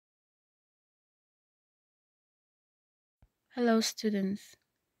Hello, students.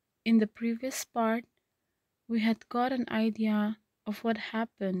 In the previous part, we had got an idea of what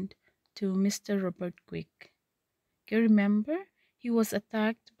happened to Mr. Robert Quick. You remember he was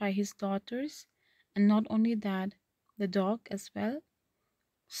attacked by his daughters, and not only that, the dog as well.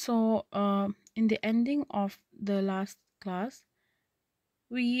 So, in the ending of the last class,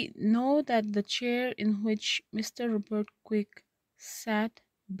 we know that the chair in which Mr. Robert Quick sat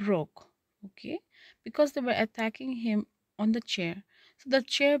broke, okay, because they were attacking him on the chair. So the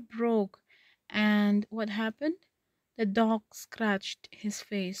chair broke, and what happened? The dog scratched his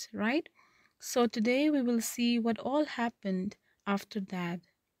face, right? So today we will see what all happened after that.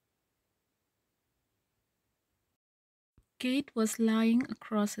 Kate was lying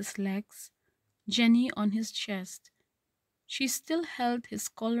across his legs, Jenny on his chest. She still held his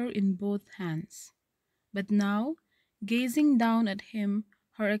collar in both hands. But now, gazing down at him,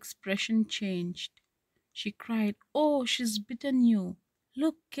 her expression changed. She cried, "Oh, she's bitten you!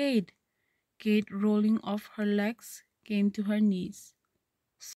 Look, Kate!" Kate, rolling off her legs, came to her knees.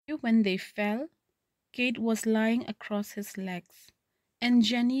 So when they fell, Kate was lying across his legs, and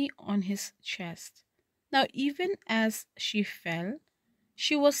Jenny on his chest. Now, even as she fell,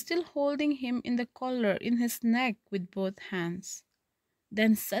 she was still holding him in the collar in his neck with both hands.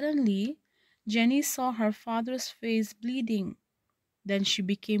 Then suddenly, Jenny saw her father's face bleeding. Then she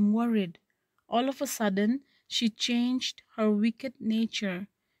became worried. All of a sudden, she changed her wicked nature.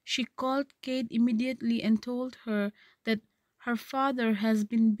 She called Kate immediately and told her that her father has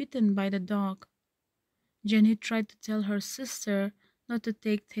been bitten by the dog. Jenny tried to tell her sister not to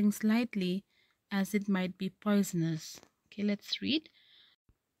take things lightly, as it might be poisonous. Okay, let's read.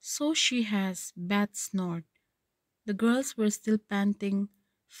 So she has bad snort. The girls were still panting,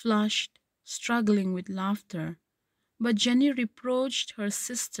 flushed, struggling with laughter. But Jenny reproached her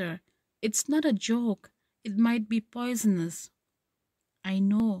sister. "It's not a joke. It might be poisonous." "I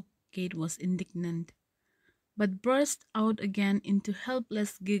know," Kate was indignant, but burst out again into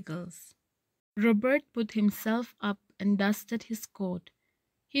helpless giggles. Robert put himself up and dusted his coat.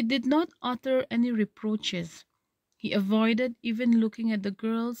 He did not utter any reproaches. He avoided even looking at the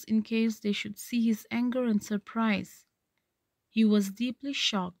girls in case they should see his anger and surprise. He was deeply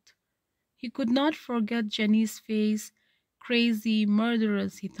shocked. He could not forget Jenny's face. Crazy,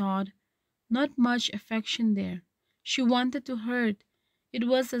 murderous, he thought. Not much affection there. She wanted to hurt. It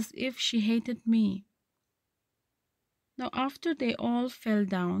was as if she hated me. Now, after they all fell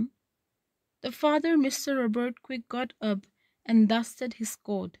down, the father, Mr. Robert Quick, got up and dusted his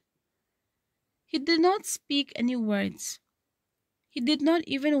coat. He did not speak any words. He did not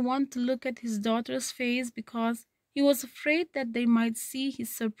even want to look at his daughter's face because he was afraid that they might see his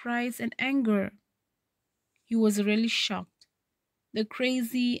surprise and anger. He was really shocked. The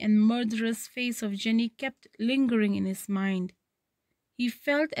crazy and murderous face of Jenny kept lingering in his mind. He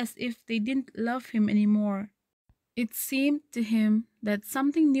felt as if they didn't love him anymore. It seemed to him that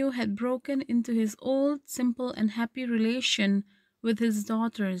something new had broken into his old, simple, and happy relation with his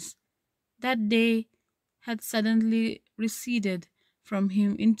daughters. That day had suddenly receded from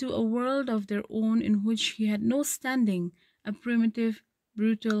him into a world of their own in which he had no standing, a primitive,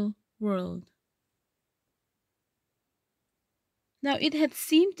 brutal world. Now it had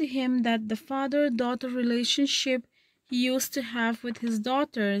seemed to him that the father-daughter relationship he used to have with his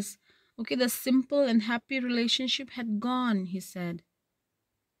daughters, okay, the simple and happy relationship had gone, he said.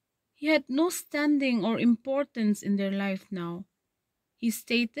 He had no standing or importance in their life now. He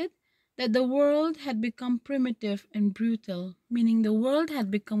stated that the world had become primitive and brutal, meaning the world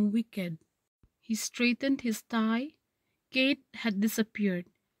had become wicked. He straightened his tie. Kate had disappeared.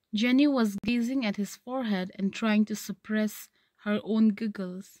 Jenny was gazing at his forehead and trying to suppress her own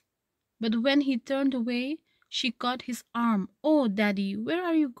giggles. But when he turned away, she caught his arm. "Oh, Daddy, where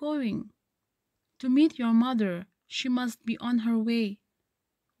are you going?" "To meet your mother. She must be on her way."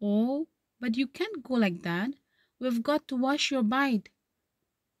 "Oh, but you can't go like that. We've got to wash your bite."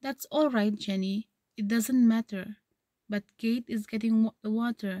 "That's all right, Jenny. It doesn't matter. But Kate is getting the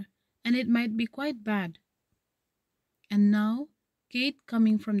water, and it might be quite bad." And now, Kate,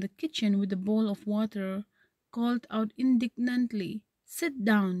 coming from the kitchen with a bowl of water, called out indignantly, "Sit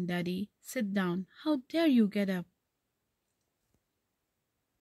down, Daddy, sit down. How dare you get up?"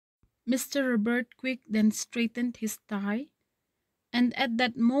 Mr. Robert Quick then straightened his tie, and at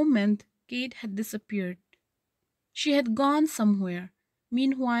that moment Kate had disappeared. She had gone somewhere.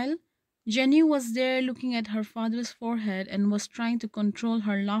 Meanwhile, Jenny was there looking at her father's forehead and was trying to control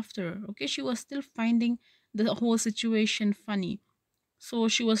her laughter. Okay, she was still finding the whole situation funny. So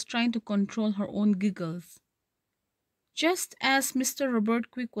she was trying to control her own giggles. Just as Mr.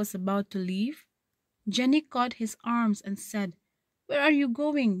 Robert Quick was about to leave, Jenny caught his arms and said, "Where are you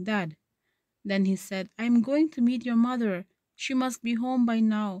going, Dad?" Then he said, "I am going to meet your mother. She must be home by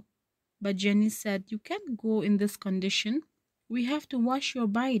now." But Jenny said, "You can't go in this condition. We have to wash your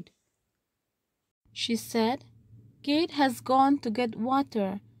bite." She said, "Kate has gone to get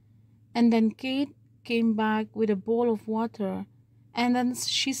water." And then Kate came back with a bowl of water. And then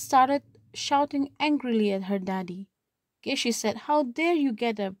she started shouting angrily at her daddy. Okay, she said, "How dare you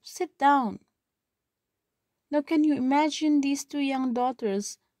get up? Sit down." Now, can you imagine these two young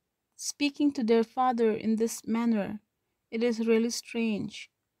daughters speaking to their father in this manner? It is really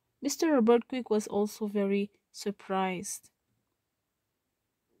strange. Mr. Robert Quick was also very surprised.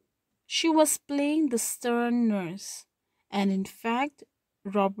 She was playing the stern nurse, and in fact,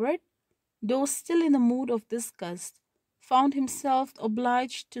 Robert, though still in a mood of disgust, found himself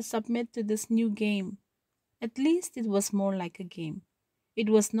obliged to submit to this new game. At least it was more like a game. It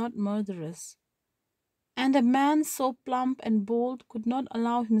was not murderous. And a man so plump and bold could not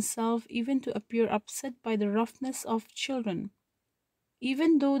allow himself even to appear upset by the roughness of children,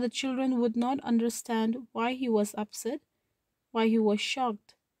 even though the children would not understand why he was upset, why he was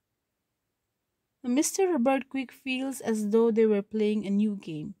shocked. Mr. Robert Quick feels as though they were playing a new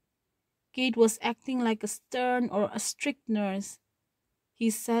game. Kate was acting like a stern or a strict nurse. He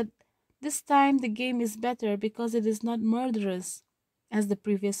said, "This time the game is better because it is not murderous as the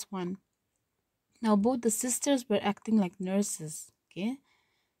previous one." Now both the sisters were acting like nurses. Okay?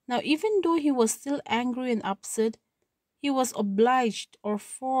 Now even though he was still angry and upset, he was obliged or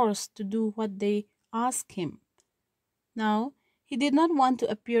forced to do what they asked him. Now he did not want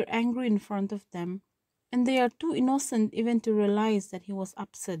to appear angry in front of them, and they are too innocent even to realize that he was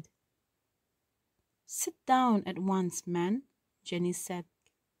upset. "Sit down at once, man," Jenny said.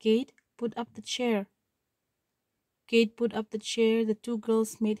 "Kate, put up the chair." Kate put up the chair. The two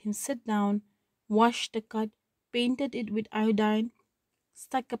girls made him sit down, washed the cut, painted it with iodine,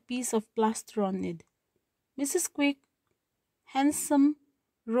 stuck a piece of plaster on it. Mrs. Quick, handsome,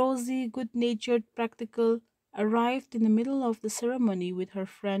 rosy, good natured, practical, arrived in the middle of the ceremony with her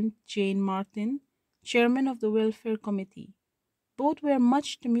friend Jane Martin, chairman of the welfare committee. Both were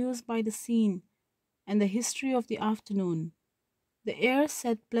much amused by the scene and the history of the afternoon. The heir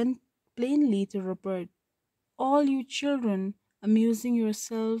said plainly to Robert, "All you children amusing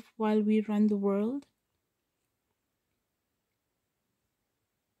yourself while we run the world?"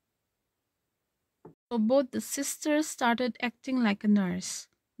 So both the sisters started acting like a nurse.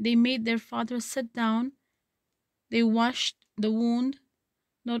 They made their father sit down. They washed the wound.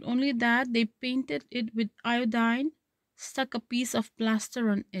 Not only that, they painted it with iodine, stuck a piece of plaster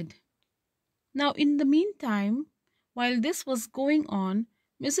on it. Now, in the meantime, while this was going on,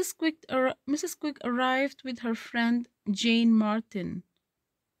 Mrs. Quick arrived with her friend Jane Martin.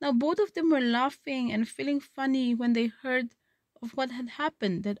 Now, both of them were laughing and feeling funny when they heard of what had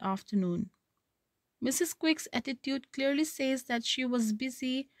happened that afternoon. Mrs. Quick's attitude clearly says that she was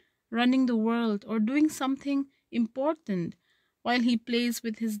busy running the world or doing something important while he plays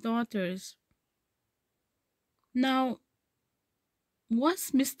with his daughters. Now,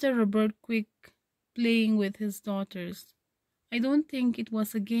 was Mr. Robert Quick playing with his daughters? I don't think it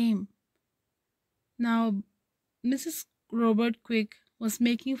was a game. Now, Mrs. Robert Quick was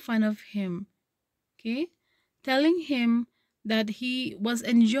making fun of him, okay? Telling him that he was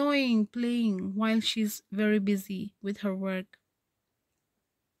enjoying playing while she's very busy with her work.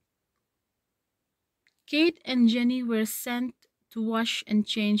 Kate and Jenny were sent to wash and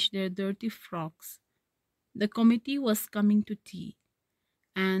change their dirty frocks. The committee was coming to tea,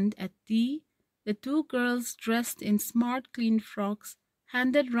 and at tea, the two girls, dressed in smart, clean frocks,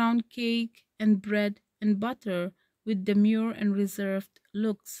 handed round cake and bread and butter with demure and reserved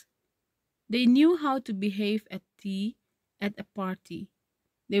looks. They knew how to behave at tea, at a party.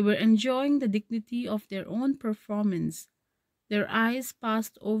 They were enjoying the dignity of their own performance. Their eyes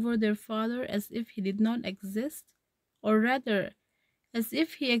passed over their father as if he did not exist, or rather, as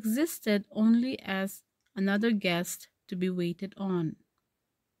if he existed only as another guest to be waited on.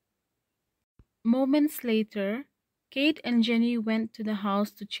 Moments later, Kate and Jenny went to the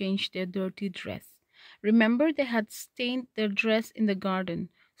house to change their dirty dress. Remember, they had stained their dress in the garden,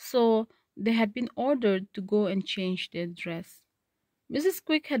 so they had been ordered to go and change their dress. Mrs.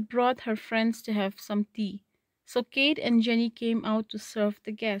 Quick had brought her friends to have some tea, so Kate and Jenny came out to serve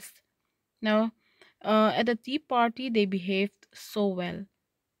the guests. Now, at the tea party, they behaved so well.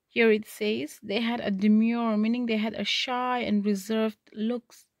 Here it says they had a demure, meaning they had a shy and reserved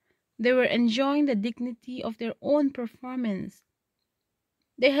looks. They were enjoying the dignity of their own performance.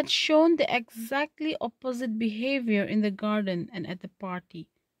 They had shown the exactly opposite behavior in the garden and at the party.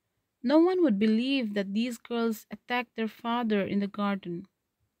 No one would believe that these girls attacked their father in the garden.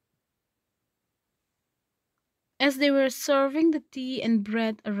 As they were serving the tea and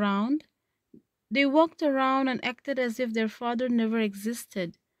bread around, they walked around and acted as if their father never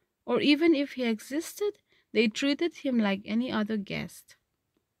existed, or even if he existed, they treated him like any other guest.